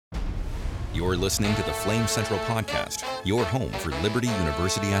You're listening to the Flame Central Podcast, your home for Liberty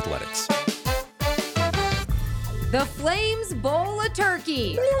University athletics. The Flames bowl a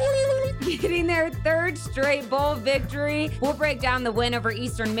turkey, getting their third straight bowl victory. We'll break down the win over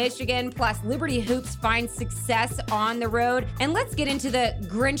Eastern Michigan, plus Liberty Hoops finds success on the road. And let's get into the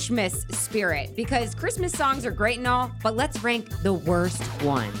Grinchmas spirit, because Christmas songs are great and all, but let's rank the worst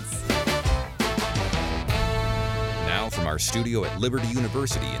ones. Now from our studio at Liberty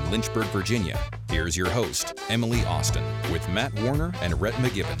University in Lynchburg, Virginia, here's your host, Emily Austin, with Matt Warner and Rhett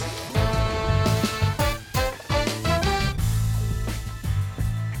McGibbon.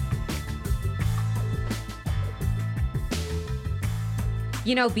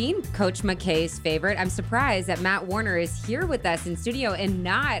 You know, being Coach McKay's favorite, I'm surprised that Matt Warner is here with us in studio and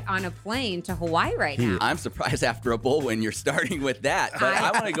not on a plane to Hawaii right now. I'm surprised after a bowl win you're starting with that. But I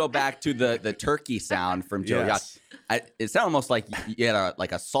want to go back to the turkey sound from Joe Yes. Young. It sounded almost like you had a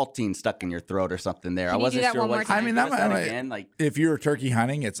saltine stuck in your throat or something there. Can I you wasn't do that sure one more what. time? I mean, Give us that that again. Like, if you're turkey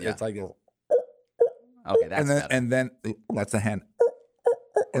hunting, it's like a little, okay, that's better. and then that's the hen,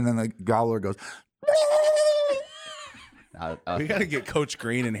 and then the gobbler goes. We got to get Coach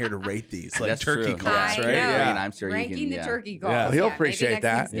Green in here to rate these, like That's turkey true. calls, I right? know. Yeah, and I'm sure Ranking you can. the turkey calls. Yeah. He'll maybe appreciate next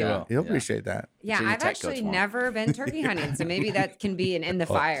that. week's game. He'll appreciate that. Yeah, So you I've tech actually Coach Wong. never been turkey hunting, so maybe that can be in the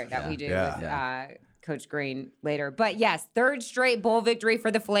fire that we do Yeah. with Coach Green later. But yes, third straight bowl victory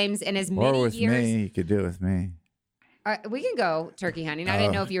for the Flames in as Or many with years. me, you could do it with me. We can go turkey hunting. I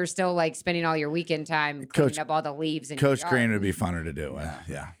didn't know if you were still like spending all your weekend time cleaning Coach- up all the leaves in Coach your Green yard. would be funner to do it.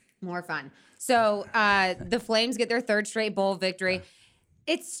 Yeah. More fun. So the Flames get their third straight bowl victory.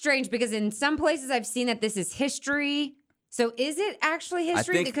 It's strange because in some places I've seen that this is history. So is it actually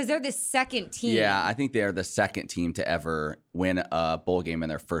history? think- Because they're the second team. Yeah, I think they're the second team to ever win a bowl game in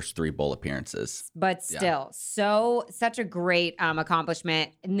their first 3 bowl appearances. But still, such a great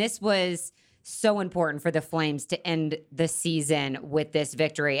accomplishment. And this was so important for the Flames to end the season with this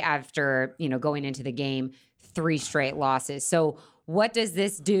victory after, going into the game, 3 straight losses. So what does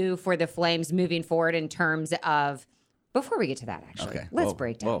this do for the Flames moving forward in terms of, before we get to that, actually, Okay. let's Whoa,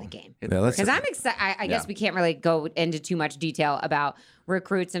 break down whoa. the game. Yeah, let's- Because I'm excited. I guess Yeah. we can't really go into too much detail about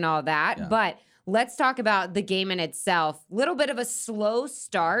recruits and all that, Yeah. but let's talk about the game in itself. Little bit of a slow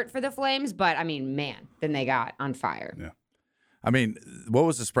start for the Flames, but I mean, man, then they got on fire. Yeah. I mean, what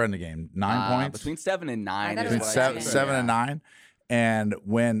was the spread in the game? 9 points? Between 7 and 9. I thought it is was what Between like seven, seven. 7 and 9. And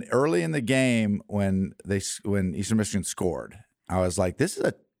when early in the game, when Eastern Michigan scored, I was like, this is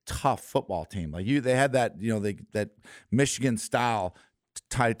a tough football team. Like they had that, that Michigan style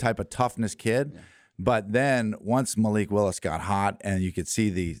type of toughness kid. Yeah. But then once Malik Willis got hot and you could see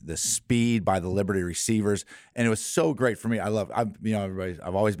the speed by the Liberty receivers, and it was so great for me.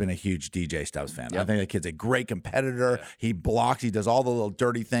 I've always been a huge DJ Stubbs fan. Yep. I think the kid's a great competitor. Yeah. He blocks, he does all the little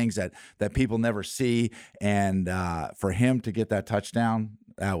dirty things that people never see. And for him to get that touchdown,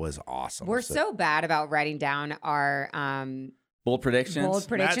 that was awesome. We're so bad about writing down our bold predictions. bold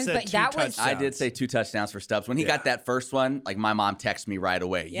predictions, said but 2 that was touchdowns. I did say 2 touchdowns for Stubbs. When he got that first one, like my mom texted me right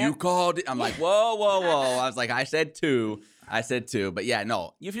away. Yep. You called it. I'm like, whoa. I was like, I said 2. But yeah,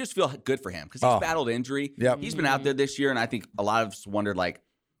 no, you just feel good for him because he's battled injury. Yep. He's been out there this year, and I think a lot of us wondered, like,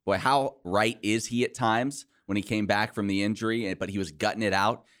 boy, how right is he at times when he came back from the injury, but he was gutting it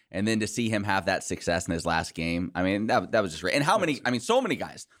out. And then to see him have that success in his last game, I mean, that was just great. And so many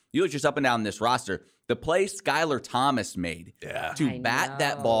guys. You look just up and down this roster. The play Skylar Thomas made to bat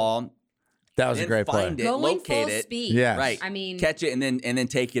that ball, That was a great play. find it, going locate full it, speed. Yes. right? I mean, catch it and then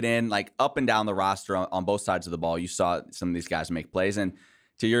take it in, like up and down the roster on both sides of the ball. You saw some of these guys make plays, and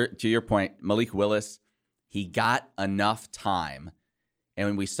to your point, Malik Willis, he got enough time, and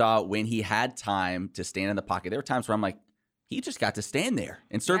when we saw when he had time to stand in the pocket, there were times where I'm like, he just got to stand there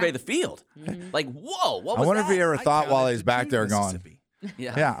and survey the field. Like, whoa, what was I wonder that? if he ever thought while he's back there going, Mississippi.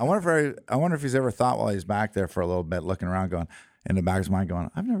 yeah. I wonder if he's ever thought while he's back there for a little bit, looking around, going in the back of his mind, going,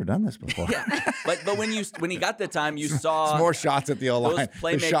 I've never done this before. Yeah, but when he got the time, you saw It's more shots at the O those line.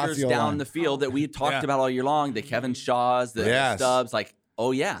 playmakers down the field that we talked about all year long, the Kevin Shaws, the Stubbs, like,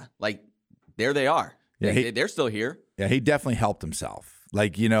 oh yeah, like there they are. Yeah, they're still here. Yeah, he definitely helped himself.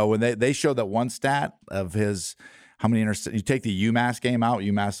 Like, when they showed that one stat of his how many interceptions. You take the UMass game out.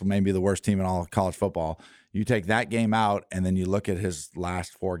 UMass may be the worst team in all of college football. You take that game out, and then you look at his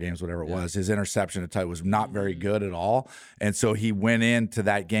last 4 games, whatever it was. His interception was not very good at all, and so he went into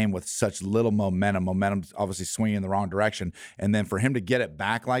that game with such little momentum. Momentum's obviously swinging in the wrong direction, and then for him to get it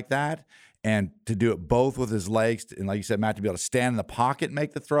back like that, and to do it both with his legs, and like you said, Matt, to be able to stand in the pocket and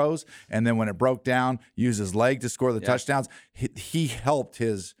make the throws, and then when it broke down, use his leg to score the touchdowns. He helped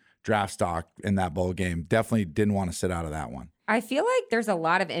his draft stock in that bowl game. Definitely didn't want to sit out of that one. I feel like there's a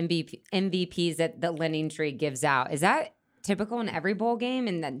lot of MVPs that the Lending Tree gives out. Is that typical in every bowl game,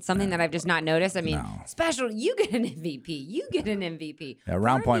 and then something that I've just not noticed? I mean, special, you get an MVP, you get an MVP. Yeah,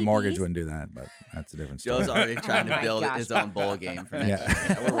 Round Point Mortgage wouldn't do that, but that's a different story. Joe's already trying to build his own bowl game for next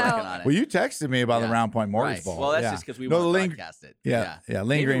year. We're working on it. Well, you texted me about the Round Point Mortgage Bowl. Well, that's just because we want to broadcast it. Yeah.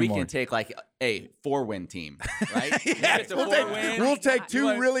 Maybe Green we Mortgage. can take like a 4-win team, right? We'll take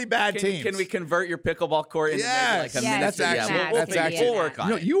two really bad teams. Can we convert your pickleball court into maybe like a miniature? We'll work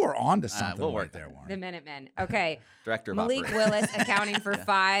on it. You are on to something. We'll work there, Warren. The Minutemen. Okay. Director of Malik Willis accounting for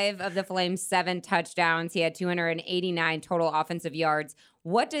 5 of the Flames' 7 touchdowns. He had 289 total offensive yards.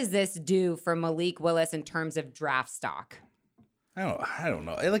 What does this do for Malik Willis in terms of draft stock? I don't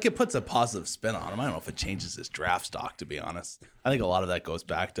know. Like, it puts a positive spin on him. I don't know if it changes his draft stock, to be honest. I think a lot of that goes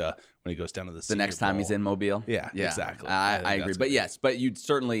back to when he goes down to the next time he's in Mobile. Yeah, exactly. I agree. But yes, but you'd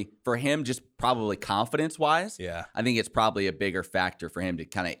certainly, for him, just probably confidence-wise, I think it's probably a bigger factor for him to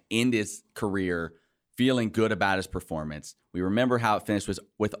kind of end his career feeling good about his performance. We remember how it finished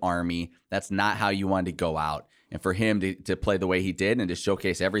with Army. That's not how you wanted to go out. And for him to play the way he did and to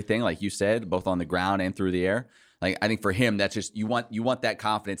showcase everything, like you said, both on the ground and through the air, like I think for him, that's just you want that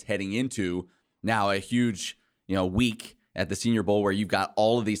confidence heading into now a huge week at the Senior Bowl where you've got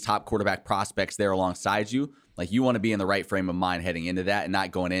all of these top quarterback prospects there alongside you. Like you want to be in the right frame of mind heading into that and not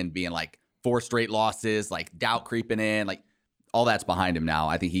going in being like 4 straight losses, like doubt creeping in, like all that's behind him now.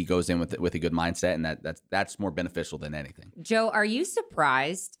 I think he goes in with a good mindset, and that's more beneficial than anything. Joe, are you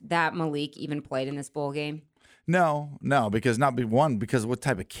surprised that Malik even played in this bowl game? No, because because what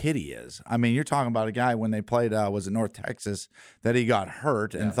type of kid he is. I mean, you're talking about a guy when they played, was it North Texas, that he got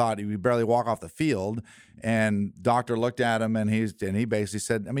hurt and thought he would barely walk off the field, and doctor looked at him and he basically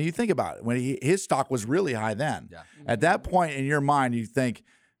said, I mean, you think about it, when his stock was really high then. Yeah. At that point in your mind, you think,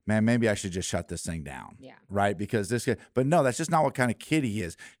 man, maybe I should just shut this thing down. Yeah. Right? Because this guy, but no, that's just not what kind of kid he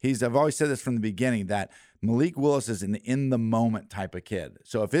is. I've always said this from the beginning, that Malik Willis is an in-the-moment type of kid.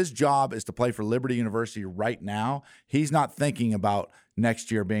 So if his job is to play for Liberty University right now, he's not thinking about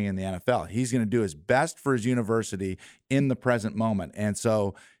next year being in the NFL. He's going to do his best for his university in the present moment. And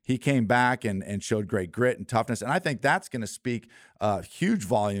so he came back and showed great grit and toughness. And I think that's going to speak huge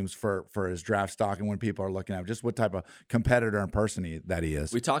volumes for his draft stock and when people are looking at him, just what type of competitor and person that he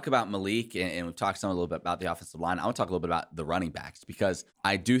is. We talk about Malik, and we've talked a little bit about the offensive line. I want to talk a little bit about the running backs, because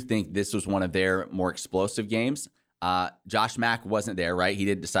I do think this was one of their more explosive games. Josh Mack wasn't there, right? He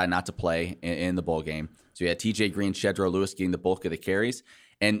did decide not to play in the bowl game. So you had TJ Green, Shedro Lewis getting the bulk of the carries.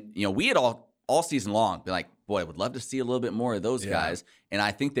 And, we had all season long been like, boy, I would love to see a little bit more of those guys. And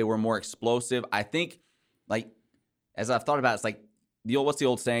I think they were more explosive. I think, like, as I've thought about it, it's like, what's the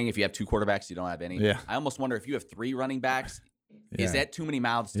old saying? If you have 2 quarterbacks, you don't have any. Yeah. I almost wonder if you have 3 running backs, is that too many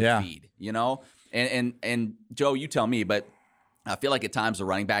mouths to feed, And Joe, you tell me, but I feel like at times the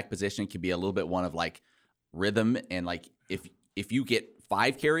running back position can be a little bit one of like rhythm, and like if you get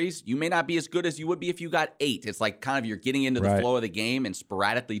 5 carries, you may not be as good as you would be if you got 8. It's like kind of you're getting into the flow of the game and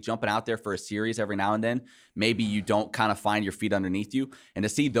sporadically jumping out there for a series every now and then. Maybe you don't kind of find your feet underneath you. And to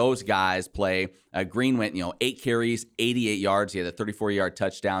see those guys play, Green went 8 carries, 88 yards. He had a 34-yard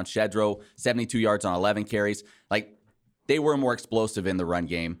touchdown. Shedro, 72 yards on 11 carries. Like, they were more explosive in the run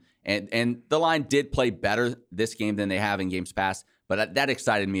game. And the line did play better this game than they have in games past. But that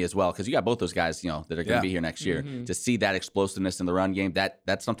excited me as well, because you got both those guys, that are going to be here next year. To see that explosiveness in the run game,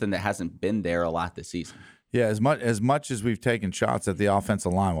 that's something that hasn't been there a lot this season. Yeah, as much as we've taken shots at the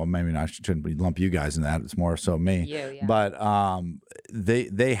offensive line, well, maybe I shouldn't lump you guys in that. It's more so me. Yeah. But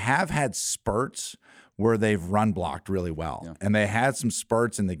they have had spurts where they've run blocked really well. Yeah. And they had some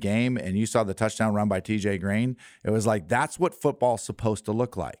spurts in the game, and you saw the touchdown run by TJ Green. It was like, that's what football's supposed to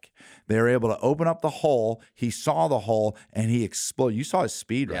look like. They were able to open up the hole. He saw the hole, and he exploded. You saw his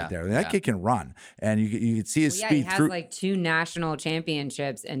speed right there. That kid can run, and you could see his speed. He has like 2 national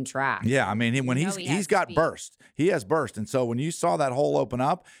championships in track. Yeah, I mean, when he's got speed. Burst. He has burst. And so when you saw that hole open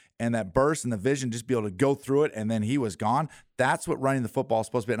up, and that burst and the vision, just be able to go through it, and then he was gone. That's what running the football is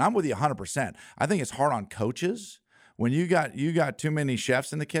supposed to be. And I'm with you 100%. I think it's hard on coaches when you got too many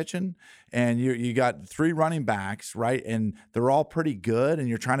chefs in the kitchen, and you got 3 running backs, right? And they're all pretty good, and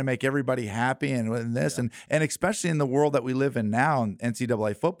you're trying to make everybody happy and this, and especially in the world that we live in now in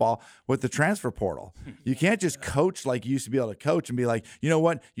NCAA football with the transfer portal. You can't just coach like you used to be able to coach and be like, you know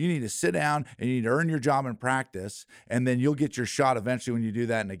what? You need to sit down and you need to earn your job in practice, and then you'll get your shot eventually when you do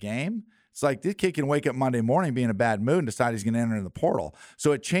that in a game. It's like this kid can wake up Monday morning, be in a bad mood, and decide he's going to enter in the portal.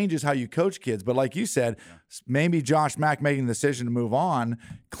 So it changes how you coach kids. But like you said, maybe Josh Mack making the decision to move on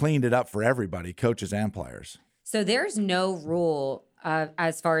cleaned it up for everybody, coaches and players. So there's no rule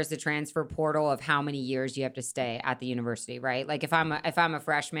as far as the transfer portal of how many years you have to stay at the university, right? Like if I'm a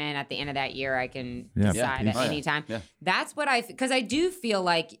freshman at the end of that year, I can decide at any time. Yeah. That's what because I do feel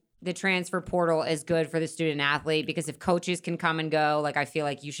like the transfer portal is good for the student athlete, because if coaches can come and go, like I feel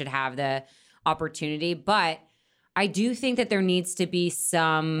like you should have the opportunity. But I do think that there needs to be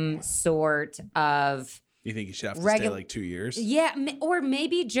some sort of. You think you should have to stay like 2 years? Yeah, or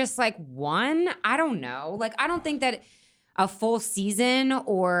maybe just like one. I don't know. Like I don't think that a full season,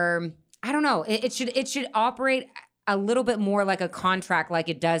 or I don't know. It should operate a little bit more like a contract, like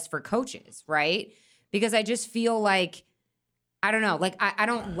it does for coaches, right? Because I just feel like, I don't know. Like I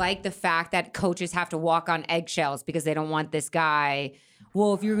don't like the fact that coaches have to walk on eggshells because they don't want this guy.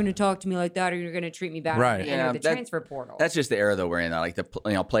 Well, if you're going to talk to me like that, or you're going to treat me bad, right? The transfer portal. That's just the era that we're in, like the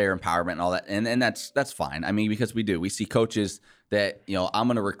player empowerment and all that, and that's fine. I mean, because we see coaches that I'm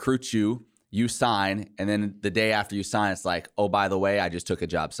going to recruit you. You sign, and then the day after you sign, it's like, oh, by the way, I just took a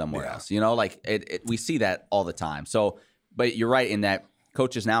job somewhere else. Like we see that all the time. So, but you're right in that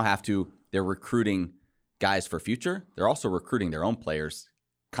coaches now they're recruiting guys for future. They're also recruiting their own players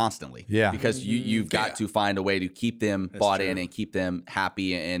constantly. Yeah. Because you've got to find a way to keep them bought in and keep them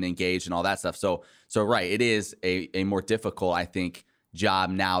happy and engaged and all that stuff. So right, it is a more difficult, I think, job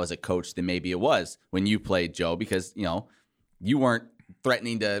now as a coach than maybe it was when you played, Joe, because, you weren't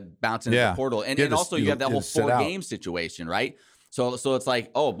threatening to bounce into the portal. And also you have that whole 4-game situation, right? So it's like,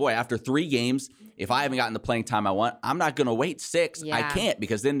 oh boy, after 3 games, if I haven't gotten the playing time I want, I'm not going to wait 6. Yeah. I can't,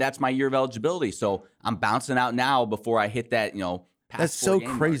 because then that's my year of eligibility. So I'm bouncing out now before I hit that, that's so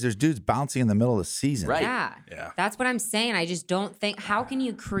crazy. Mark. There's dudes bouncing in the middle of the season. Right. Yeah. That's what I'm saying. I just don't think, how can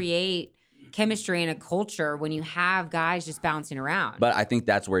you create chemistry in a culture when you have guys just bouncing around? But I think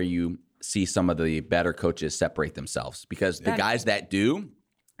that's where you see some of the better coaches separate themselves, because the guys that do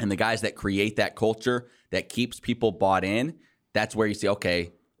and the guys that create that culture that keeps people bought in, that's where you see,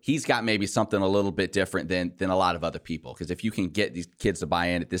 okay, he's got maybe something a little bit different than a lot of other people. Because if you can get these kids to buy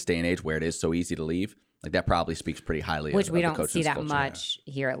in at this day and age where it is so easy to leave, like that probably speaks pretty highly which of we the don't see that culture. much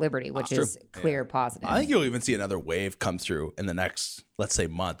here at Liberty, which is clear positive. I think you'll even see another wave come through in the next, let's say,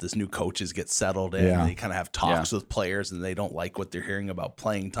 month, as new coaches get settled in and they kind of have talks with players and they don't like what they're hearing about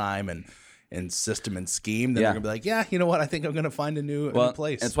playing time and system and scheme. Then they're going to be like, yeah, you know what? I think I'm going to find a new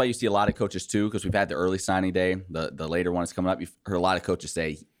place. That's why you see a lot of coaches too, because we've had the early signing day, the later one is coming up. You've heard a lot of coaches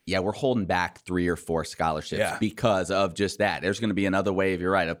say, yeah, we're holding back 3 or 4 scholarships because of just that. There's going to be another wave,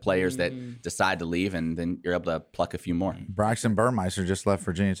 you're right, of players that decide to leave, and then you're able to pluck a few more. Braxton Burmeister just left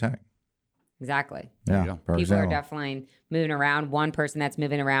Virginia Tech. Exactly. Yeah. People are definitely moving around. One person that's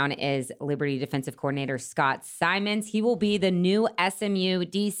moving around is Liberty defensive coordinator Scott Simons. He will be the new SMU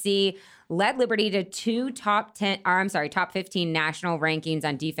DC. Led Liberty to 2 top 15 national rankings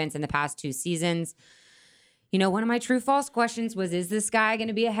on defense in the past 2 seasons. One of my true-false questions was, is this guy going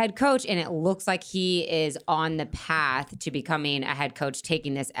to be a head coach? And it looks like he is on the path to becoming a head coach,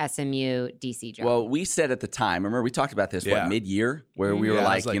 taking this SMU DC job. Well, we said at the time, remember we talked about this, mid-year, where we were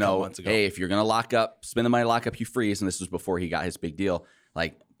like, hey, if you're going to spend the money to lock up Hugh Freeze, and this was before he got his big deal,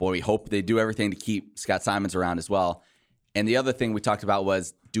 like, boy, we hope they do everything to keep Scott Simons around as well. And the other thing we talked about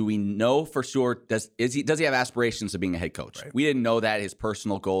was, do we know for sure, does he have aspirations of being a head coach? Right. We didn't know that, his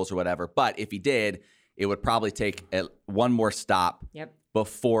personal goals or whatever, but if he did, it would probably take one more stop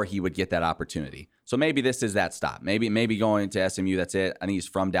before he would get that opportunity. So maybe this is that stop. Maybe going to SMU, that's it. I think he's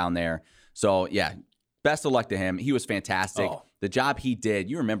from down there. So, yeah, best of luck to him. He was fantastic. Oh. The job he did,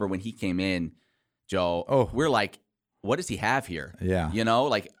 you remember when he came in, Joe, we're like, what does he have here? Yeah. He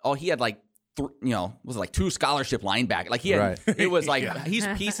had like, was it like 2 scholarship linebackers? Like he had, it was like, he's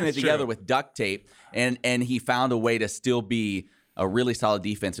piecing it together with duct tape, and he found a way to still be a really solid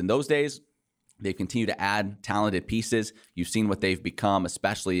defense. In those days, they continue to add talented pieces. You've seen what they've become,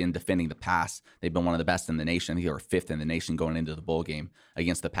 especially in defending the pass. They've been one of the best in the nation. I think they were 5th in the nation going into the bowl game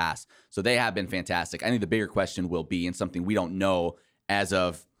against the pass. So they have been fantastic. I think the bigger question will be, and something we don't know as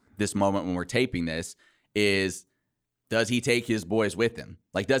of this moment when we're taping this, is does he take his boys with him?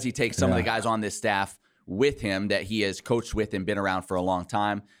 Like, does he take some of the guys on this staff with him that he has coached with and been around for a long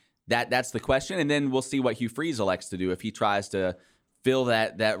time? That's the question. And then we'll see what Hugh Freeze elects to do, if he tries to fill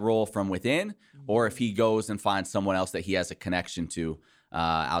that role from within, or if he goes and finds someone else that he has a connection to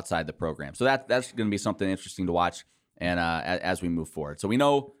outside the program. So that's going to be something interesting to watch, and as we move forward. So we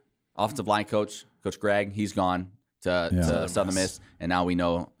know offensive line coach Greg, he's gone to Southern Miss, and now we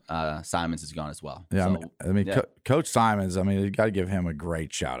know Simons is gone as well. Yeah, Coach Simons, you got to give him a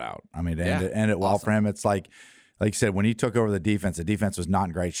great shout out. And it well for him. It's like like you said, when he took over the defense was not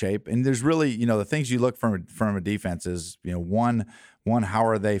in great shape. And there's really, the things you look from a defense is, one, how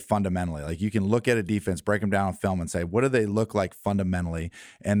are they fundamentally? Like you can look at a defense, break them down on film and say, what do they look like fundamentally?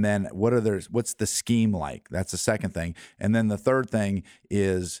 And then what's the scheme like? That's the second thing. And then the third thing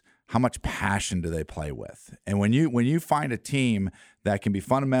is, how much passion do they play with? And when you find a team that can be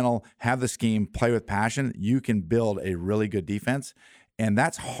fundamental, have the scheme, play with passion, you can build a really good defense. And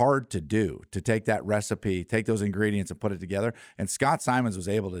that's hard to do, to take that recipe, take those ingredients and put it together. And Scott Simons was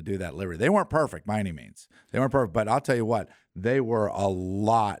able to do that literally. They weren't perfect by any means. They weren't perfect, but I'll tell you what, they were a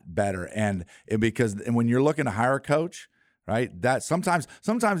lot better. And when you're looking to hire a coach, right, that sometimes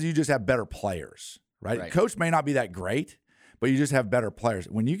you just have better players, right? Coach may not be that great, but you just have better players.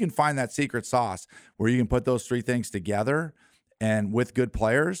 When you can find that secret sauce where you can put those three things together and with good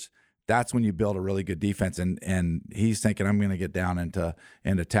players, that's when you build a really good defense. And he's thinking, I'm going to get down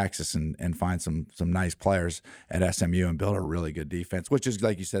into Texas and find some nice players at SMU and build a really good defense, which is,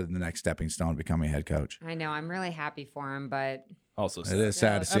 like you said, the next stepping stone to becoming a head coach. I know. I'm really happy for him, but also it is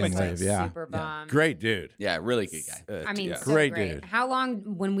sad to see him leave. Yeah. Super bummed. Great dude. Yeah, really good guy. I mean, so great great dude. How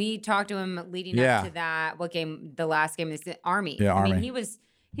long, when we talked to him leading up to that, what game, the last game, this Army. Yeah, Army. I mean,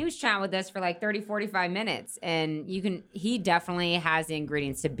 he was chatting with us for like 30, 45 minutes, and he definitely has the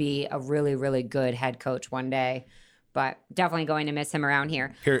ingredients to be a really, really good head coach one day, but definitely going to miss him around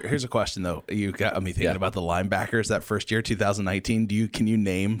here. Here's a question though. You got me thinking about the linebackers that first year, 2019. Can you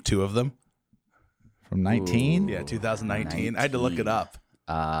name two of them? From 19? Yeah, 2019. I had to look it up.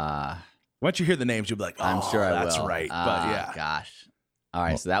 Once you hear the names, you'll be like, oh, I'm sure that's will. right. But yeah. Gosh. All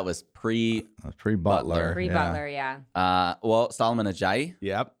right, so that was pre-Butler. Pre-Butler, yeah. Well, Solomon Ajayi.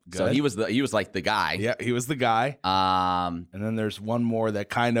 Yep. Good. So he was like the guy. Yeah, he was the guy. And then there's one more that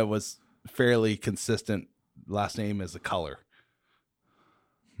kind of was fairly consistent. Last name is a color.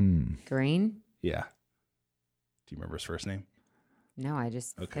 Green? Yeah. Do you remember his first name? No, I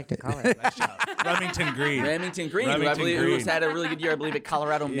just picked a color. Nice job. Remington Green. Remington Green, who I believe who's had a really good year, I believe, at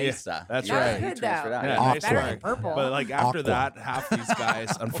Colorado Mesa. That's That was right. good, though. Yeah, nice Better one. than purple. But like after Aqua. that, half these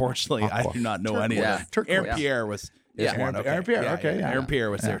guys, unfortunately, I do not know any of them. Turquoise. Aaron Pierre was one. Aaron Pierre, okay, yeah. Aaron Pierre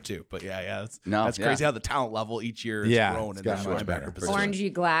was there too. But that's crazy how the talent level each year has grown in gotten that much better. linebacker position. Orange, you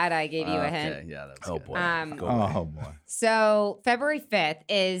glad I gave you a hint? Yeah, that's Oh good. boy. Oh, boy. So February 5th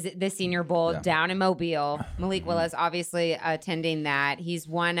is the Senior Bowl down in Mobile. Malik Willis obviously attending that. He's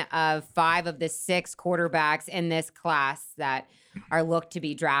one of 5 of the 6 quarterbacks in this class that are looked to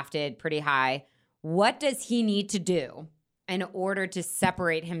be drafted pretty high. What does he need to do in order to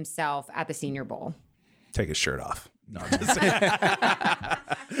separate himself at the Senior Bowl? Take his shirt off. No, I'm just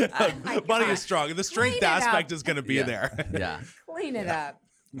saying. Money is strong. The strength Clean it aspect up. is going to be there. Yeah. Clean it up.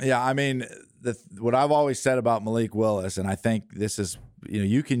 Yeah, I mean, what I've always said about Malik Willis, and I think this is,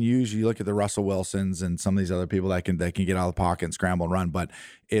 you look at the Russell Wilsons and some of these other people that can get out of the pocket and scramble and run, but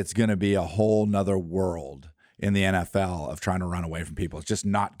it's going to be a whole nother world in the NFL of trying to run away from people. It's just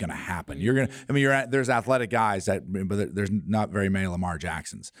not going to happen. There's athletic guys but there's not very many Lamar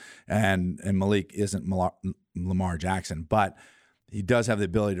Jacksons, and Malik isn't Lamar Jackson, but he does have the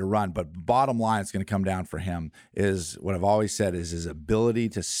ability to run. But bottom line, it's going to come down for him is what I've always said is his ability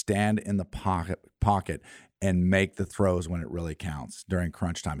to stand in the pocket and make the throws when it really counts during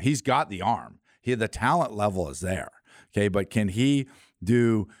crunch time. He's got the arm. The talent level is there. Okay, but can he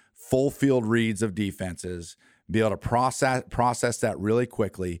do full field reads of defenses, be able to process that really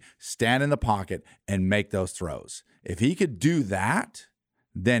quickly, stand in the pocket, and make those throws? If he could do that,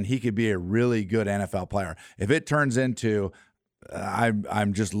 then he could be a really good NFL player. If it turns into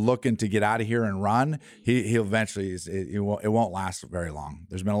I'm just looking to get out of here and run, he'll eventually it won't last very long.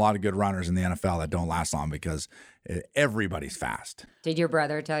 There's been a lot of good runners in the NFL that don't last long because everybody's fast. Did your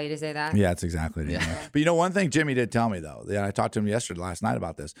brother tell you to say that? Yeah, that's exactly it. Yeah. But one thing Jimmy did tell me though, I talked to him last night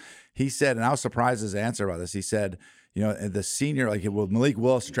about this. He said, and I was surprised his answer about this. He said, the senior, with Malik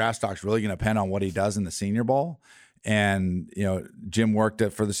Willis, draft stock's really going to depend on what he does in the Senior Bowl. And, Jim worked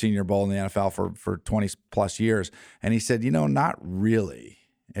for the Senior Bowl in the NFL for 20 plus years. And he said, not really.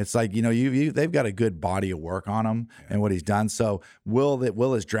 It's like, they've got a good body of work on him and what he's done. So will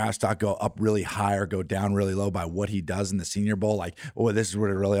his draft stock go up really high or go down really low by what he does in the Senior Bowl? Like, this is what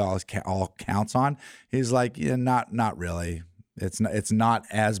it really all counts on. He's like, not really. It's not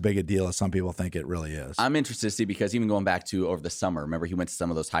as big a deal as some people think it really is. I'm interested to see because even going back to over the summer, remember he went to some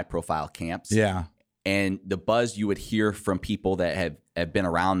of those high profile camps. Yeah. And the buzz you would hear from people that have been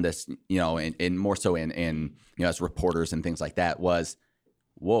around this, and more so in as reporters and things like that was,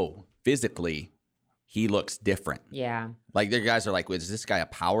 whoa, physically, he looks different. Yeah. Like their guys are like, is this guy a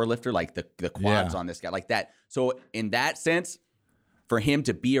power lifter? Like the quads on this guy, like that. So in that sense, for him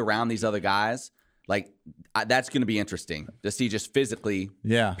to be around these other guys, Like that's going to be interesting to see just physically.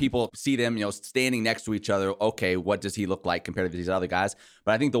 Yeah. People see them, standing next to each other. Okay, what does he look like compared to these other guys?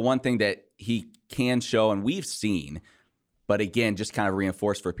 But I think the one thing that he can show, and we've seen, but again, just kind of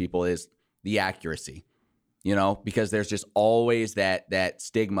reinforced for people, is the accuracy. Because there's just always that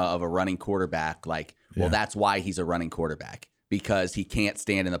stigma of a running quarterback. Like, well, that's why he's a running quarterback, because he can't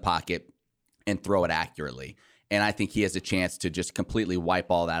stand in the pocket and throw it accurately. And I think he has a chance to just completely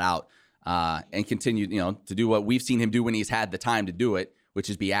wipe all that out. And continue, to do what we've seen him do when he's had the time to do it, which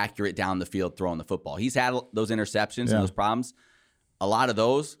is be accurate down the field throwing the football. He's had those interceptions and those problems. A lot of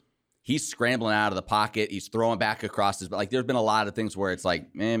those, he's scrambling out of the pocket. He's throwing back across his – like there's been a lot of things where it's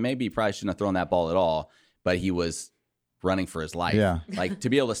like, man, maybe he probably shouldn't have thrown that ball at all, but he was running for his life. Yeah. Like to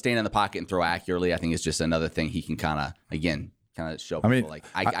be able to stand in the pocket and throw accurately, I think is just another thing he can kind of show people.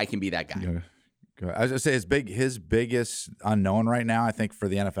 I can be that guy. Yeah. I was going to say his biggest unknown right now, I think, for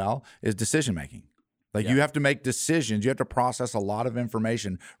the NFL is decision making. Like you have to make decisions. You have to process a lot of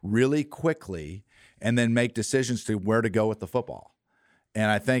information really quickly and then make decisions to where to go with the football. And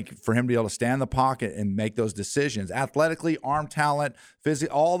I think for him to be able to stand in the pocket and make those decisions, athletically, arm talent,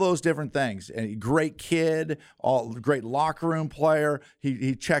 physically, all those different things. And great kid, great locker room player.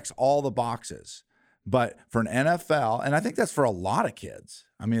 He checks all the boxes. But for an NFL, and I think that's for a lot of kids.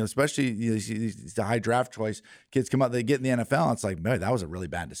 I mean, especially the high draft choice kids come out, they get in the NFL, and it's like, man, that was a really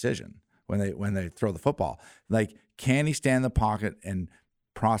bad decision when they throw the football. Like, can he stand in the pocket and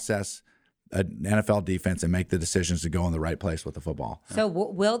process an NFL defense and make the decisions to go in the right place with the football? So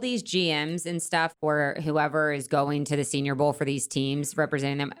will these GMs and stuff, or whoever is going to the Senior Bowl for these teams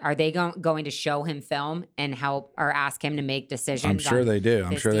representing them, are they going to show him film and help or ask him to make decisions? I'm sure they do.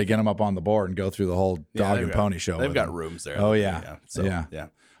 I'm sure they get him up on the board and go through the whole dog and pony show. They've got rooms there. Oh, yeah. Yeah.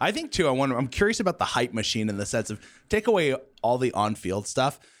 I think, too, I'm curious about the hype machine in the sense of take away all the on-field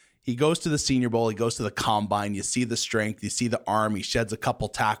stuff. He goes to the Senior Bowl. He goes to the Combine. You see the strength. You see the arm. He sheds a couple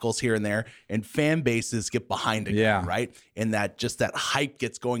tackles here and there. And fan bases get behind it, right? And that hype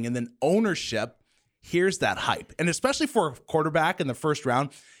gets going. And then ownership hears that hype. And especially for a quarterback in the first round,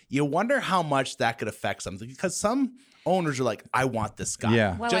 you wonder how much that could affect something. Because some owners are like, I want this guy.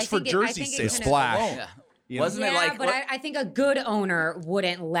 Yeah. Well, just for jersey sales. Splash. Wasn't it like? But I think a good owner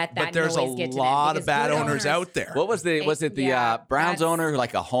wouldn't let that. But there's noise get to a lot them, of bad owners out there. What was the? Was it the Browns owner who,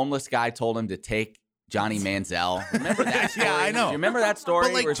 like, a homeless guy told him to take Johnny Manziel? Remember that story? Yeah, I know. You remember that story?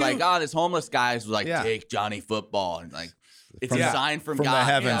 But, like, where it's like, oh, this homeless guy was like, take Johnny football, and like. It's a sign from God. The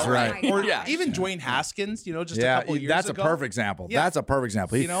heavens, right? Or even Dwayne Haskins, just a couple years ago. That's a perfect example. Yeah. That's a perfect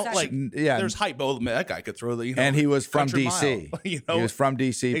example. There's hype. Oh, man, that guy could throw the, and he was from D.C. He was from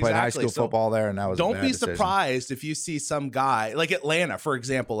D.C., played high school football there, and that was don't a bad be decision. surprised if you see some guy, like Atlanta, for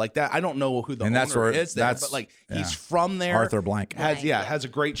example, like that. I don't know who the owner is there, but like he's from there. Arthur Blank. Has a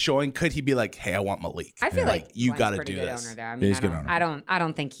great showing. Could he be like, hey, I want Malik? I feel like you got to do this. this. I mean, he's a good owner. I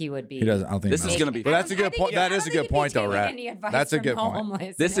don't think he would be. He doesn't. I don't think this is going to be. But that's a good point. That is a good point, though, Rat. That's a good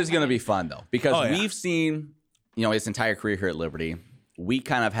point. This is going to be fun, though, because we've seen, his entire career here at Liberty. We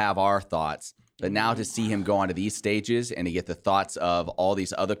kind of have our thoughts, but now to see him go onto these stages and to get the thoughts of all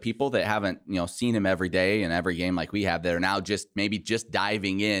these other people that haven't, seen him every day and every game like we have, that are now just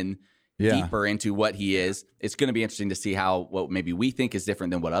diving in deeper into what he is. It's going to be interesting to see what maybe we think is different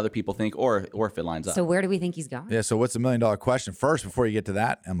than what other people think, or if it lines up. So where do we think he's going? Yeah. So what's the $1 million question first before you get to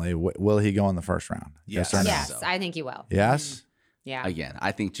that, Emily? Will he go in the first round? Yes. Yes or no? Yes, I think he will. Yes. Yeah. Again,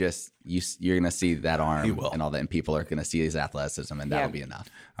 I think just you're going to see that arm and all that, and people are going to see his athleticism, and that'll be enough.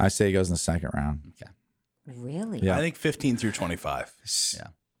 I say he goes in the second round. Okay. Really? Yeah. I think 15 through 25. Yeah.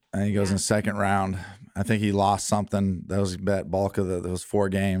 I think he goes in the second round. I think he lost something. That was that bulk of those 4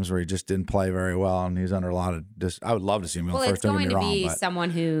 games where he just didn't play very well, and he's under a lot of. I would love to see him in the first. It's going to be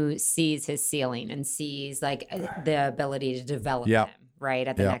someone who sees his ceiling and sees like the ability to develop him right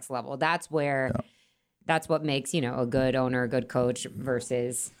at the next level. That's where. That's what makes, a good owner, a good coach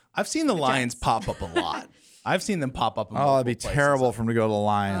versus. I've seen the Lions pop up a lot. I've seen them pop up. It'd be terrible for him to go to the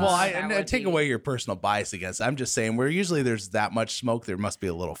Lions. Well, I take away your personal bias against it. I'm just saying, where usually there's that much smoke, there must be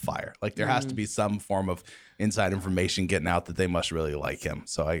a little fire. Like there has to be some form of inside information getting out that they must really like him.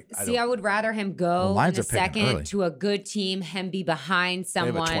 So I would rather him go in the second to a good team, him be behind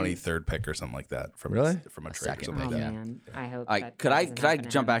someone. They have a 23rd pick or something like that from a trade or something like that. Man. I hope. Could I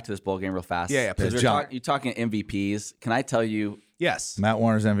jump back to this bowl game real fast? Yeah. Because you're talking MVPs. Can I tell you? Yes. Matt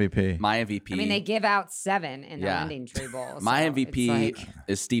Warner's MVP. My MVP. I mean, they give out 7 in the Lending Tree Bowl. My MVP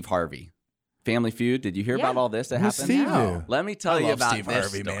is Steve Harvey. Family Feud. Did you hear about all this that happened? Steve do? Let me tell you about Steve this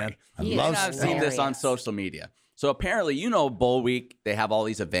Harvey, story. man. I've seen this on social media. So apparently, Bowl Week, they have all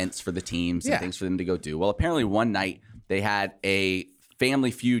these events for the teams and things for them to go do. Well, apparently one night they had a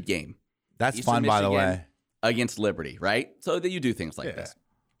Family Feud game That's Eastern fun, by the Michigan way. against Liberty, right? So that you do things like this.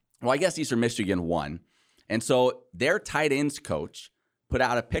 Well, I guess Eastern Michigan won. And so their tight ends coach put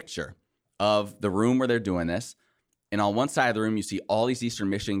out a picture of the room where they're doing this. And on one side of the room, you see all these Eastern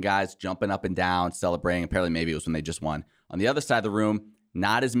Michigan guys jumping up and down, celebrating. Apparently, maybe it was when they just won. On the other side of the room,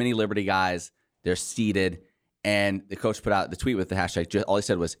 not as many Liberty guys. They're seated. And the coach put out the tweet with the hashtag. All he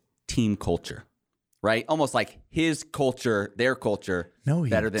said was team culture, right? Almost like his culture, their culture,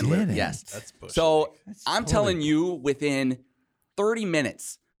 better than Liberty. Yes. That's bullshit. So I'm telling you, within 30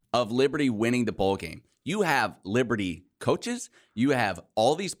 minutes of Liberty winning the bowl game, you have Liberty coaches, you have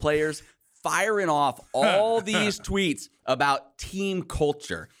all these players firing off all these tweets about team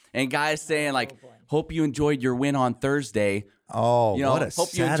culture and guys saying like, hope you enjoyed your win on Thursday. Oh, you know, what a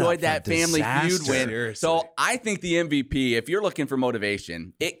hope you enjoyed that Family Feud win. Seriously. So I think the MVP, if you're looking for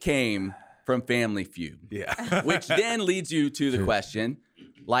motivation, it came from Family Feud. Yeah. Which then leads you to the question,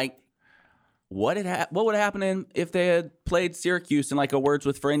 like, what would have happened if they had played Syracuse in like a Words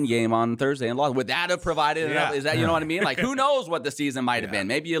with Friend game on Thursday and lost? Would that have provided enough? Is that, you know what I mean? Like, who knows what the season might have been?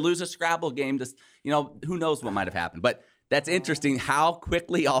 Maybe you lose a Scrabble game. Just, you know, who knows what might have happened? But that's interesting how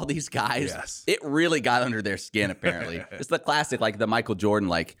quickly all these guys, it really got under their skin, apparently. It's the classic, like the Michael Jordan,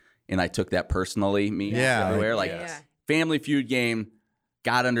 like, and I took that personally meme everywhere. Like, Family Feud game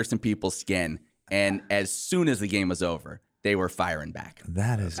got under some people's skin. And as soon as the game was over, they were firing back.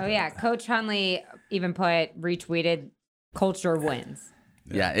 That is. Oh, yeah. Coach Hundley even retweeted culture wins.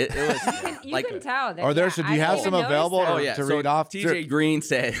 Yeah, it was. You can tell. That, Are there? So do you have some available to read off? TJ Green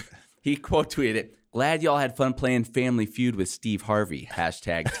said, he quote tweeted, "Glad y'all had fun playing Family Feud with Steve Harvey.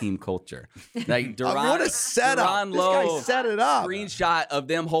 Hashtag team culture." Like what a setup. Duran This Lowe guy set it up. Screenshot of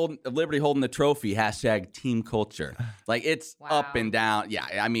them of Liberty holding the trophy. Hashtag team culture. Like it's up and down. Yeah,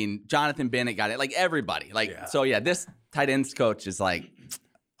 I mean Jonathan Bennett got it. Like everybody. Like so. Yeah, this tight ends coach is like.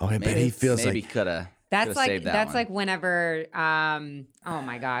 Oh, I bet he feels maybe like could have. That's like saved that that's one. like whenever oh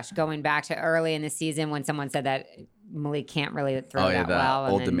my gosh, going back to early in the season when someone said that Malik can't really throw that the well.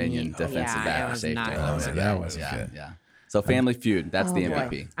 Old Dominion defensive back it was safety. not that was good. Yeah. So Family Feud, that's the boy.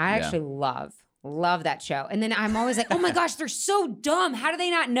 MVP. I actually love that show. And then I'm always like, oh my gosh, they're so dumb. How do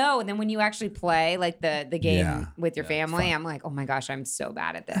they not know? And then when you actually play like the game with your family, I'm like, oh my gosh, I'm so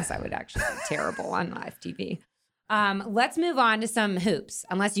bad at this. I would actually be terrible on live TV. Let's move on to some hoops.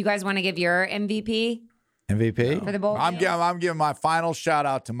 Unless you guys want to give your MVP. MVP for the bowl. I'm giving my final shout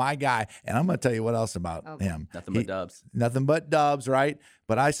out to my guy, and I'm going to tell you what else about him. Nothing but dubs. Nothing but dubs, right?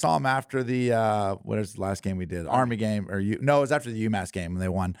 But I saw him after the what is the last game we did? Army game it was after the UMass game when they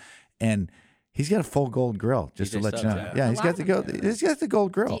won, and he's got a full gold grill. Just to let you know, he's got the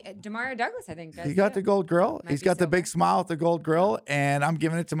gold grill. Demario Douglas, I think. He got the gold grill. He's got the big smile with the gold grill, and I'm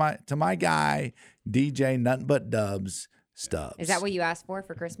giving it to my guy, DJ Nothing But Dubs Stubbs. Is that what you asked for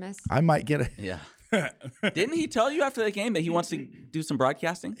Christmas? I might get it. Yeah. Didn't he tell you after the game that he wants to do some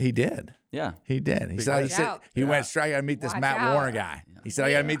broadcasting? He did. Yeah. He did. He said he went straight. I got to meet this Matt Warner guy. He said,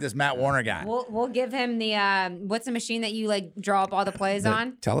 I got to meet this Matt Warner guy. We'll give him the what's the machine that you like draw up all the plays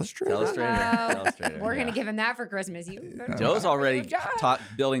on? Telestrator. We're gonna give him that for Christmas. Joe's already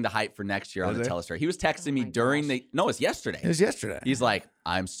building the hype for next year on the Telestrator. He was texting me during it's yesterday. It was yesterday. He's like,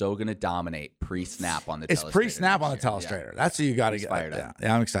 I'm so gonna dominate pre-snap on the Telestrator. It's pre-snap on the Telestrator. Yeah. That's what you got to get.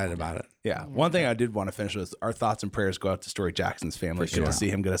 Yeah, I'm excited about it. Yeah. One thing I did want to finish with, our thoughts and prayers go out to Story Jackson's family. Good to see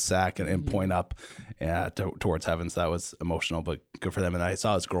him get a sack and point up towards heaven. So that was emotional, but good for them. And I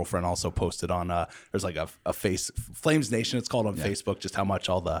saw his girlfriend also posted on, there's like a Flames Nation, it's called on Facebook, just how much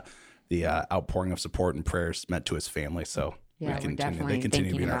all the outpouring of support and prayers meant to his family. So they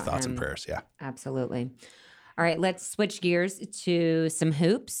continue to be in our thoughts and prayers. Yeah. Absolutely. All right, let's switch gears to some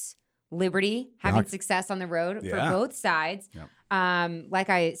hoops. Liberty having success on the road for both sides. Yep. Like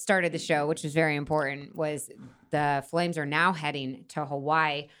I started the show, which is very important, was the Flames are now heading to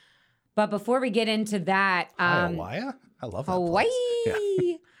Hawaii. But before we get into that, Hawaii? I love that Hawaii.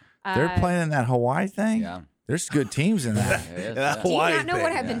 Yeah. They're playing in that Hawaii thing. Yeah. There's good teams in that. Do you not know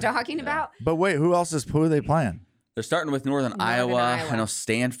what I've been talking about? But wait, who are they playing? They're starting with Northern Iowa. I know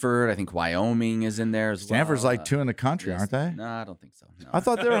Stanford. I think Wyoming is in there as well. Stanford's like 2 in the country, aren't they? No, I don't think so. No. I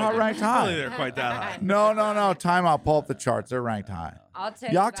thought they were ranked high. They're quite that high. No. Time out. Pull up the charts. They're ranked high. I'll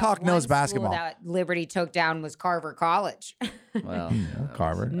tell Y'all you talk about knows one basketball. School that Liberty took down was Carver College. Well,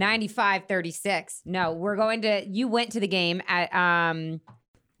 Carver. 95-36. No, you went to the game at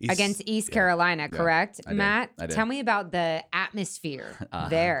against East Carolina, correct, Matt? I did. Tell me about the atmosphere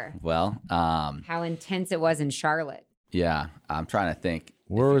there. Well, how intense it was in Charlotte. yeah, I'm trying to think.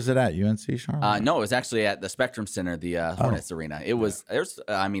 Where was it at? UNC Charlotte? No, it was actually at the Spectrum Center, the Hornets Arena. It was.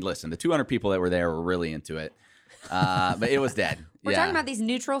 Listen, the 200 people that were there were really into it. but it was dead. We're talking about these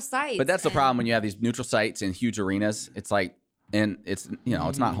neutral sites. But that's the problem when you have these neutral sites in huge arenas. It's like, and it's,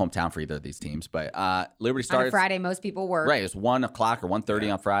 it's not hometown for either of these teams. But Liberty started on Friday. Most people work. Right. It's 1 o'clock or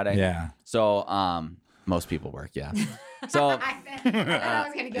 1:30 on Friday. Yeah. So most people work. Yeah. So I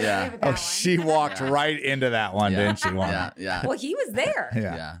was going to get away with that one. She walked right into that one, didn't she? Yeah. Well, he was there.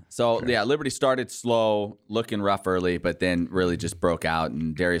 Yeah. So, Liberty started slow, looking rough early, but then really just broke out.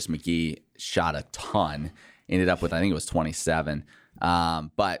 And Darius McGee shot a ton. Ended up with, I think it was 27.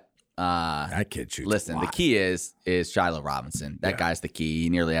 But that kid shoots. Listen, the key is Shiloh Robinson. That guy's the key. He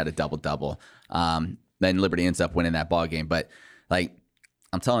nearly had a double-double. Then Liberty ends up winning that ball game. But,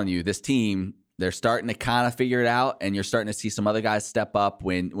 I'm telling you, this team, they're starting to kind of figure it out, and you're starting to see some other guys step up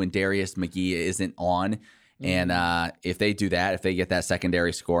when Darius McGee isn't on. And if they do that, if they get that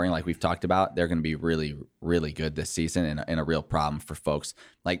secondary scoring like we've talked about, they're going to be really, really good this season and a real problem for folks.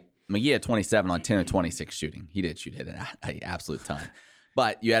 Like McGee had 27 on 10 or 26 shooting. He did shoot it an absolute ton.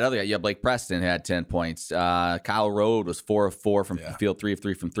 But you had other guys. You had Blake Preston who had 10 points. Kyle Rode was 4 of 4 from the field, 3 of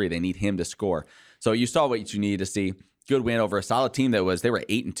 3 from 3. They need him to score. So you saw what you needed to see. Good win over a solid team they were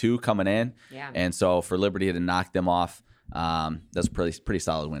 8-2 coming in. Yeah. And so for Liberty to knock them off, that's a pretty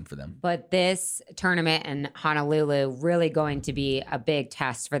solid win for them. But this tournament in Honolulu really going to be a big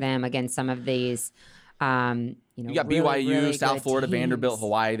test for them against some of these. You got BYU, really South Florida, teams. Vanderbilt,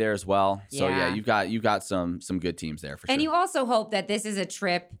 Hawaii there as well. So Yeah. you've got some good teams there for sure. And you also hope that this is a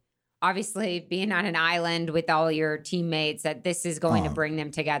trip. Obviously, being on an island with all your teammates, that this is going to bring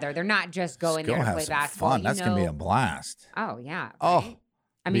them together. They're not just going there to have play some basketball. fun. That's going to be a blast. Oh yeah. Right? Oh,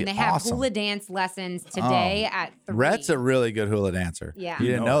 I mean, they have awesome. hula dance lessons today at 3. Rhett's a really good hula dancer. Yeah. You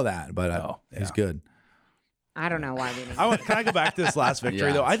didn't know that, but he's good. I don't know why we didn't. Can I go back to this last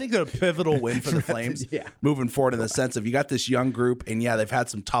victory, though? I think they're a pivotal win for the Flames moving forward in the sense of you got this young group, and they've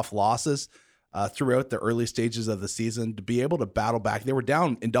had some tough losses throughout the early stages of the season. To be able to battle back, they were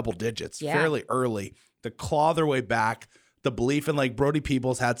down in double digits fairly early, to claw their way back. The belief in Brody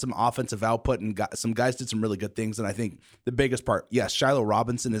Peebles had some offensive output, and some guys did some really good things. And I think the biggest part, yes, Shiloh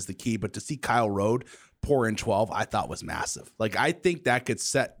Robinson is the key, but to see Kyle Rode pour in 12, I thought was massive. I think that could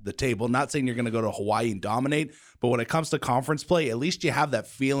set the table. Not saying you're going to go to Hawaii and dominate, but when it comes to conference play, at least you have that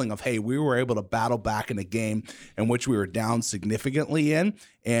feeling of, hey, we were able to battle back in a game in which we were down significantly in,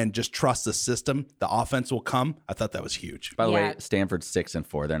 and just trust the system. The offense will come. I thought that was huge. By the way, Stanford's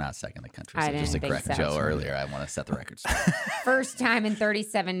 6-4. They're not second in the country. So just to correct Joe earlier, I want to set the record straight. First time in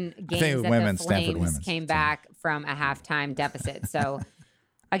 37 games that the Flames came back from a halftime deficit. So,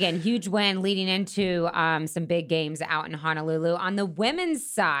 again, huge win leading into some big games out in Honolulu. On the women's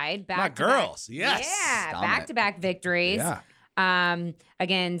side, girls, yes. Yeah, Dominant. back-to-back victories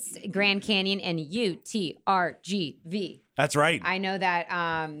against Grand Canyon and UTRGV. That's right. I know that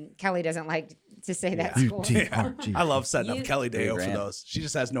Kelly doesn't like to say that school. I love setting up Kelly Deo for those. She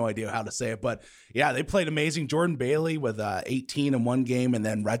just has no idea how to say it. But they played amazing. Jordan Bailey with 18 in one game, and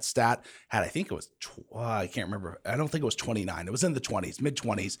then Red Stat had, I think it was, I can't remember. I don't think it was 29. It was in the 20s,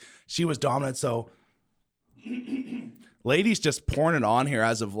 mid-20s. She was dominant. So ladies just pouring it on here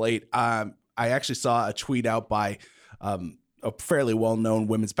as of late. I actually saw a tweet out by a fairly well-known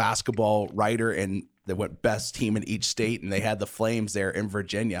women's basketball writer, and they went best team in each state, and they had the Flames there in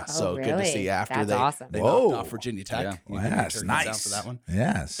Virginia. Oh, so really? good to see after That's awesome. they knocked off Virginia Tech. Yeah. You can Yes, turkey nice. down for that one.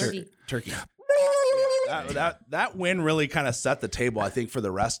 Yes. Turkey. That win really kind of set the table, I think, for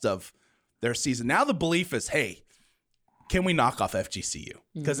the rest of their season. Now the belief is, hey, can we knock off FGCU?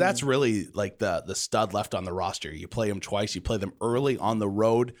 Because that's really the stud left on the roster. You play them twice. You play them early on the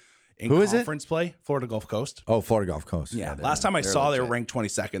road in conference play. Florida Gulf Coast. Oh, Florida Gulf Coast. Yeah. Last time I saw they were ranked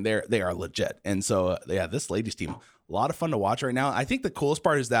 22nd. They are legit. And so, this ladies team, a lot of fun to watch right now. I think the coolest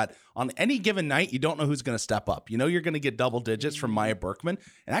part is that on any given night, you don't know who's going to step up. You know you're going to get double digits from Maya Berkman.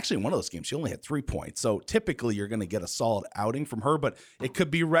 And actually, in one of those games, she only had 3 points. So typically, you're going to get a solid outing from her. But it could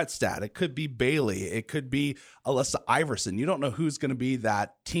be Retstat. It could be Bailey. It could be Alyssa Iverson. You don't know who's going to be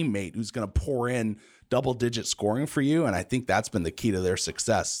that teammate who's going to pour in double-digit scoring for you, and I think that's been the key to their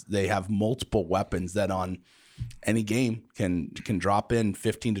success. They have multiple weapons that on any game can drop in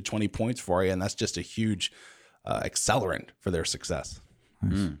 15 to 20 points for you, and that's just a huge accelerant for their success.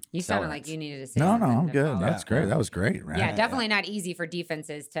 You sounded like you needed to say No, something I'm to good. follow. That's great. That was great. Right? Yeah, definitely not easy for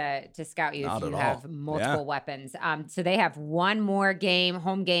defenses to scout you Not if you at have all. multiple weapons. So they have one more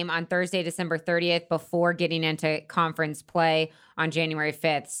home game on Thursday, December 30th, before getting into conference play on January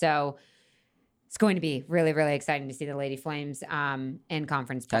 5th. So it's going to be really, really exciting to see the Lady Flames in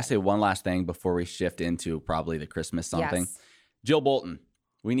conference play. Can I say one last thing before we shift into probably the Christmas something? Yes. Jill Bolton.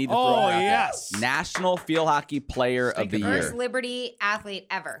 We need to throw her out there. yes. National Field Hockey Player of the First Year Liberty athlete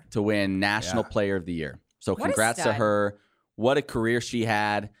ever. to win National Player of the Year. So What a congrats to stud. her. What a career she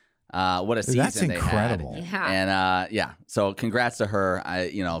had. What a season That's they incredible. had. Yeah. And so congrats to her.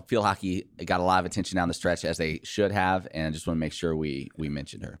 Field hockey got a lot of attention down the stretch, as they should have, and I just want to make sure we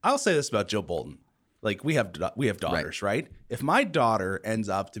mentioned her. I'll say this about Jill Bolton. Like we have daughters, right? If my daughter ends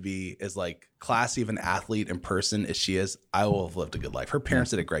up to be as like classy of an athlete in person as she is, I will have lived a good life. Her parents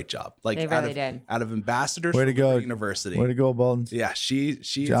did a great job. Like They really did. Out of ambassadors Way to for go. University. Way to go, Bolton. Yeah, she's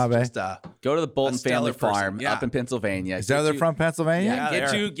Job, just Go to the Bolton a stellar family person. farm Yeah. up in Pennsylvania. Is that they're from Pennsylvania? Yeah,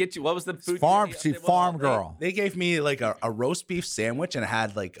 Yeah, get you. What was the food? Farm, you she had? farm girl. They gave me like a roast beef sandwich and it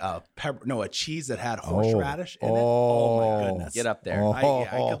had like a cheese that had horseradish in it. Oh my goodness. Get up there. I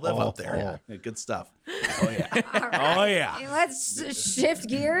could live up there. Yeah, good stuff. Oh yeah. Oh yeah. Let's shift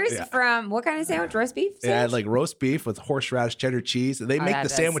gears from what kind of sandwich? Roast beef? Yeah, I had sandwich? like roast beef with horseradish cheddar cheese. They make that the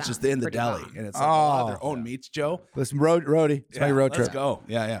does sandwiches sound in the pretty deli, bomb. and it's like a lot of their own meats, Joe. Listen, roadie. It's my road let's trip. go.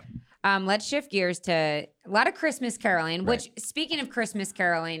 Yeah. Let's shift gears to a lot of Christmas caroling, which, speaking of Christmas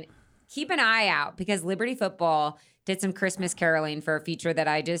caroling, keep an eye out because Liberty Football did some Christmas caroling for a feature that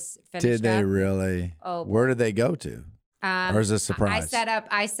I just finished Did they up. really? Oh, Where did they go to? Or is this a surprise?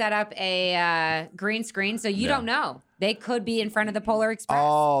 I set up a green screen, so you don't know. They could be in front of the Polar Express.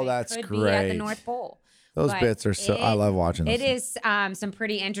 Oh, They that's could be at the great. North Pole. Those But bits are so. I love watching those. It is some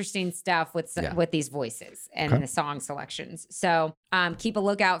pretty interesting stuff with with these voices and the song selections. So keep a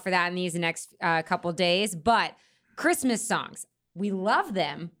lookout for that in these next couple days. But Christmas songs, we love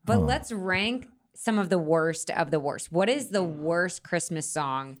them, but let's rank some of the worst of the worst. What is the worst Christmas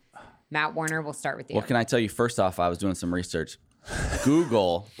song? Matt Warner, we'll start with you. What can I tell you? First off, I was doing some research.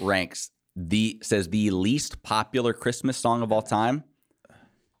 Google says the least popular Christmas song of all time,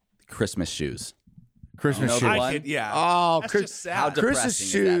 Christmas Shoes. Christmas You know shoes. the one? Oh, That's Chris- just sad. How Christmas depressing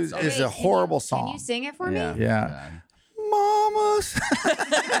shoes is that is song? a horrible Can song. you sing it for me? Yeah. Mamas.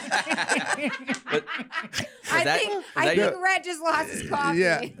 I that think your- Rhett just lost his coffee.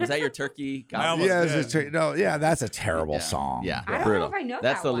 Yeah. Was that your turkey? almost Yeah, that's a terrible song. Yeah, I don't know brutal. if I know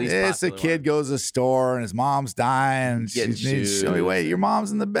That's that the one. least. It's a popular kid goes to the store and his mom's dying. She Getting needs to show me, shoes. wait, your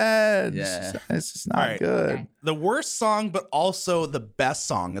mom's in the bed. Yeah. It's just not All right. good. Okay. The worst song, but also the best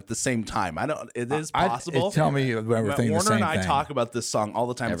song at the same time. It is possible. Tell me when we're Matt thinking Warner the same and I thing. talk about this song all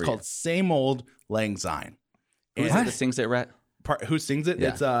the time. Every It's called "Same Old Lang Syne." Who's it that sings it, Rhett? Who sings it? Yeah.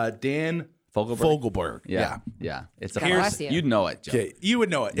 It's Dan Fogelberg. Yeah. Yeah. It's a God bless you. You'd know it, Joe. Okay. You would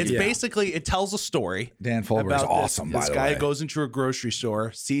know it. It's Yeah. basically, it tells a story. Dan Fogelberg's about awesome, This by the guy way. goes into a grocery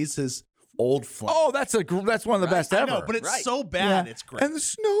store, sees his old flame. Oh, that's one of the best I ever. know, but it's Right. so bad. Yeah. It's great. And the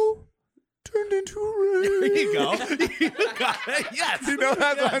snow turned into rain. There you go. You got it. Yes. You know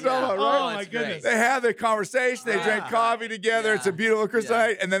that's what I'm talking about, right? Oh, my it's goodness. They have their conversation. They drink coffee together. It's a beautiful Christmas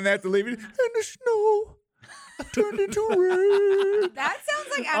night, and then they have to leave it. And the snow turned into rain. That sounds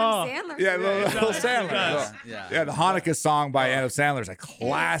like Adam Sandler. Yeah, little does. Sandler. It does. Yeah, the Hanukkah song by Adam Sandler is a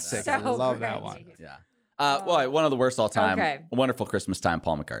classic. I So love that great. one. Yeah. Well, one of the worst all time. Okay. Wonderful Christmas Time,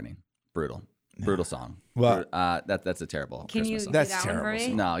 Paul McCartney. Brutal song. Well- that's a terrible Can you Christmas do song. That's that one for terrible.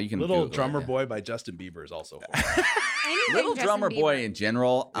 me? No, you can Little Google it, Drummer yeah. Boy by Justin Bieber is also horrible. Anything Little Justin Drummer Bieber. Boy in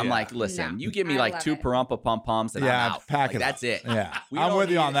general, I'm Yeah. like, listen, No, you give me I like love 2 it. Parumpa Pum Pums and Yeah, I'm out. pack Like, it that's up. it. Yeah, We I'm don't with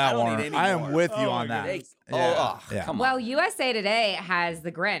you need- on that I don't one. need any I am more. with you Oh, on my that. They- Yeah. Yeah. Come on. Well, USA Today has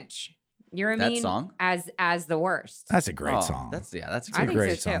the Grinch. You're That mean song? as the worst. That's a great Oh, song. That's I a think great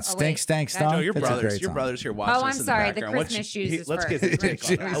so, too. song. Oh, Stink, wait. stank, That's- stunk. No, your It's a brothers. great Your song. brothers here watching Oh, us I'm in the sorry, the background. Christmas shoes is Let's first. get The Grinch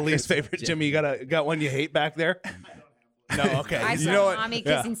is first. Elise favorite. Jimmy, you got one you hate back there? No, okay. I You saw know what? Mommy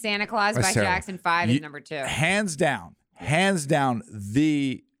Kissing Santa Claus That's by terrible. Jackson 5 is number 2. Hands down,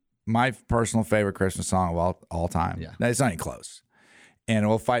 my personal favorite Christmas song of all time. Yeah. It's not even close. And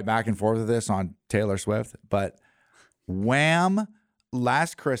we'll fight back and forth with this on Taylor Swift, but Wham!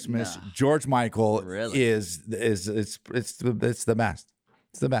 Last Christmas, George Michael Really? is it's the best.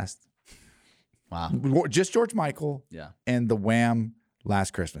 It's the best. Wow. Just George Michael Yeah. and the Wham!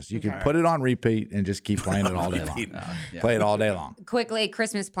 Last Christmas. You can put it on repeat and just keep playing it all day long. Yeah. Play it all day long. Quickly,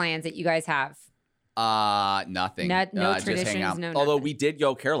 Christmas plans that you guys have. Nothing. No Just hang traditions, out. no Although nothing. we did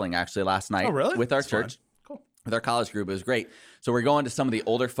go caroling actually last night. Oh, really? With our That's fun. church. With our college group. It was great. So we're going to some of the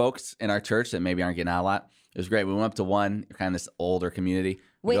older folks in our church that maybe aren't getting out a lot. It was great. We went up to one, kind of this older community.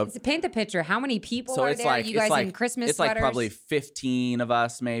 We Wait, go- so paint the picture. How many people so are it's there? like You guys it's like in Christmas it's sweaters? like probably 15 of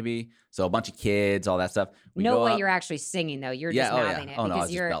us maybe. So a bunch of kids, all that stuff. We no go way up- you're actually singing though. You're yeah, just oh mouthing yeah. it Oh no, I because was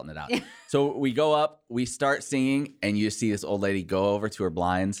just you're belting it out. So we go up, we start singing, and you see this old lady go over to her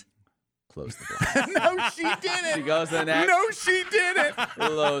blinds close the blinds. No, she didn't. She goes to the next. No, she didn't.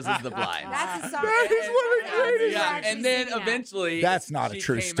 Closes the blinds. That's a song. That is one of the greatest. Yeah, and then eventually That's not a she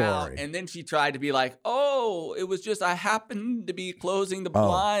true came out, story. and then she tried to be like, "Oh, it was just I happened to be closing the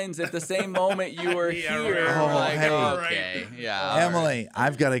blinds at the same moment you were here." right. We're like, hey. okay, yeah. Emily,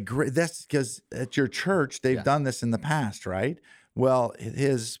 I've got a great. That's because at your church they've done this in the past, right? Well,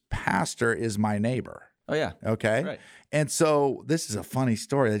 his pastor is my neighbor. Oh yeah. Okay. Right. And so this is a funny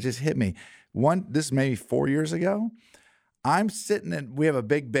story that just hit me. This is maybe 4 years ago. I'm sitting we have a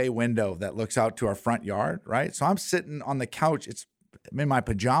big bay window that looks out to our front yard, right? So I'm sitting on the couch. I'm in my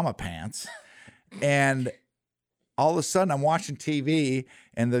pajama pants. And all of a sudden I'm watching TV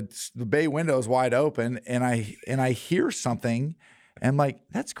and the bay window is wide open and I hear something and I'm like,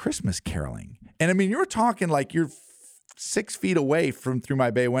 that's Christmas caroling. And I mean, you're talking like you're 6 feet away through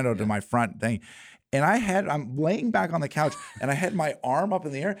my bay window to my front thing. And I'm laying back on the couch and I had my arm up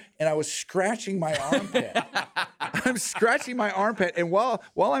in the air and I was scratching my armpit. I'm scratching my armpit. And while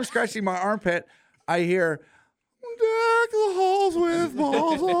I'm scratching my armpit, I hear, "Deck the halls with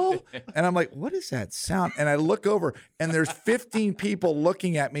balls." And I'm like, what is that sound? And I look over and there's 15 people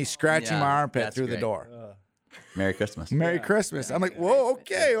looking at me scratching my armpit that's through the great. door. Merry Christmas. Merry Christmas. I'm like, whoa,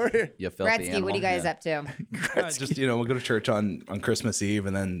 okay. We're here. You filthy Gretzky, animal. what are you guys Yeah. up to? Just we'll go to church on Christmas Eve,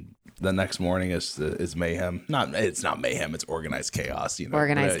 and then the next morning is mayhem. It's not mayhem. It's organized chaos.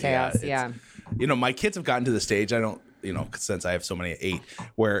 Organized But, chaos, it's- yeah. My kids have gotten to the stage. I don't. Since I have so many at 8,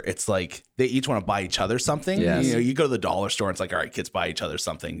 where it's like they each want to buy each other something. Yes. You go to the dollar store and it's like, all right, kids buy each other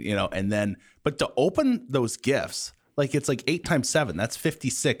something, and then, but to open those gifts, like it's like 8 times 7, that's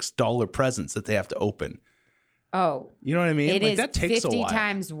 $56 presents that they have to open. Oh, You know what I mean? it like is that takes 50 a while.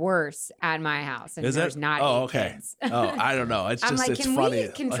 times worse at my house. And Is there's it? not Oh, 8 okay. kids. Oh, I don't know. It's I'm just like, it's can funny. we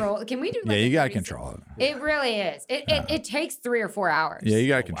control? Can we do? Yeah, like you a got to 30 control it. It really is. It takes 3 or 4 hours. Yeah, you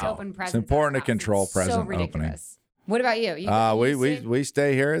got to to control open it. presents It's important at to the house. control It's present so opening. ridiculous. What about you? We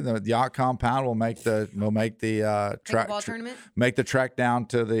stay here. The yacht compound. We'll make the Pickleball tournament? Make the trek down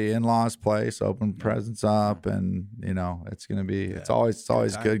to the in-laws' place. Open presents up, and it's gonna be. It's always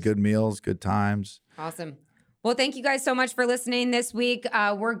good meals, good times. Awesome. Well, thank you guys so much for listening this week.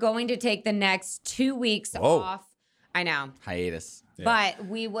 We're going to take the next 2 weeks off. I know. Hiatus. But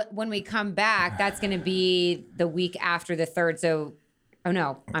when we come back, that's going to be the week after the 3rd. So, I'm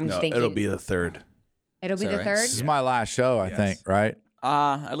thinking. It'll be the 3rd. It'll be Is the that 3rd? right? This is my last show, I think. Right?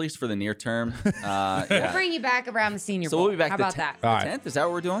 At least for the near term. We'll Yeah. bring you back around the Senior So Bowl. we'll be back How the about that? The All right. 10th. Is that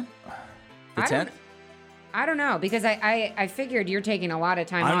what we're doing? The I don't- 10th. I don't know, because I figured you're taking a lot of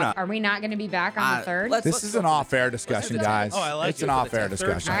time I'm off. not. Are we not going to be back on the 3rd? This is an off-air discussion, guys. It's an off-air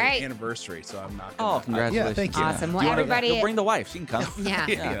discussion. All right. Anniversary, so I'm not. Oh, Gonna, congratulations. Yeah, thank you. Awesome. Well, Do you wanna- everybody. You'll bring the wife. She can come.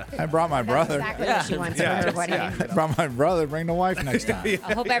 Yeah. I brought my brother. That's exactly what she wants for her wedding. I brought my brother. Bring the wife next time.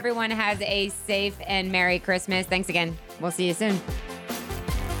 I hope everyone has a safe and Merry Christmas. Thanks again. We'll see you soon.